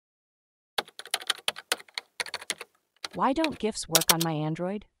Why don't GIFs work on my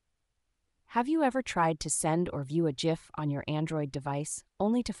Android? Have you ever tried to send or view a GIF on your Android device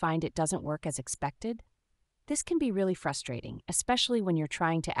only to find it doesn't work as expected? This can be really frustrating, especially when you're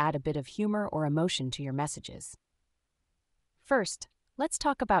trying to add a bit of humor or emotion to your messages. First, let's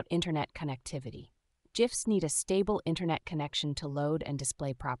talk about internet connectivity. GIFs need a stable internet connection to load and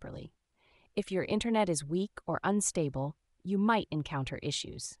display properly. If your internet is weak or unstable, you might encounter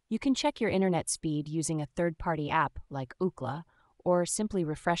issues. You can check your internet speed using a third-party app like Ookla, or simply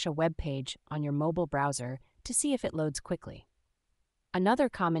refresh a web page on your mobile browser to see if it loads quickly. Another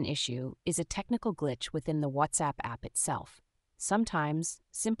common issue is a technical glitch within the WhatsApp app itself. Sometimes,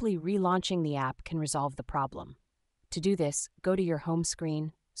 simply relaunching the app can resolve the problem. To do this, go to your home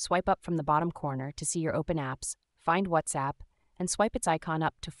screen, swipe up from the bottom corner to see your open apps, find WhatsApp, and swipe its icon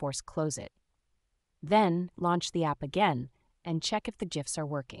up to force close it. Then, launch the app again and check if the GIFs are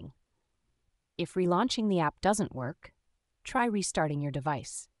working. If relaunching the app doesn't work, try restarting your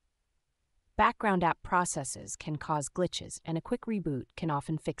device. Background app processes can cause glitches, and a quick reboot can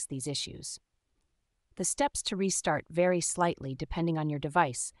often fix these issues. The steps to restart vary slightly depending on your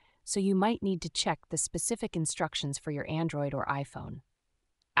device, so you might need to check the specific instructions for your Android or iPhone.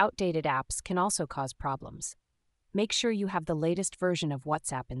 Outdated apps can also cause problems. Make sure you have the latest version of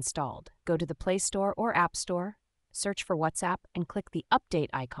WhatsApp installed. Go to the Play Store or App Store, search for WhatsApp, and click the Update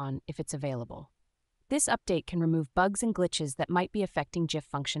icon if it's available. This update can remove bugs and glitches that might be affecting GIF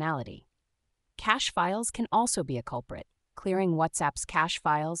functionality. Cache files can also be a culprit. Clearing WhatsApp's cache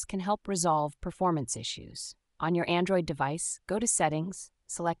files can help resolve performance issues. On your Android device, go to Settings,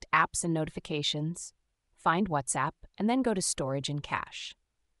 select Apps and Notifications, find WhatsApp, and then go to Storage and Cache.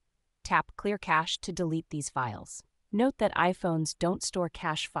 Tap Clear Cache to delete these files. Note that iPhones don't store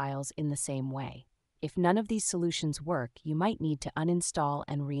cache files in the same way. If none of these solutions work, you might need to uninstall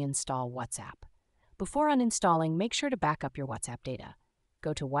and reinstall WhatsApp. Before uninstalling, make sure to back up your WhatsApp data.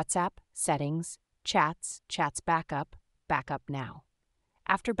 Go to WhatsApp, Settings, Chats, Chats Backup, Backup Now.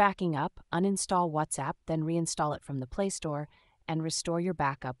 After backing up, uninstall WhatsApp, then reinstall it from the Play Store and restore your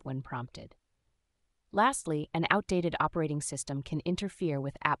backup when prompted. Lastly, an outdated operating system can interfere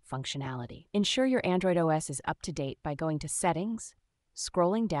with app functionality. Ensure your Android OS is up to date by going to Settings,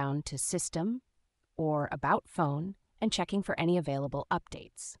 scrolling down to System or About Phone, and checking for any available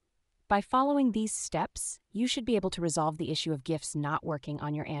updates. By following these steps, you should be able to resolve the issue of GIFs not working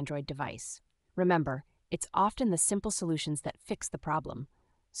on your Android device. Remember, it's often the simple solutions that fix the problem.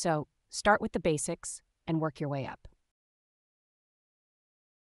 So, start with the basics and work your way up.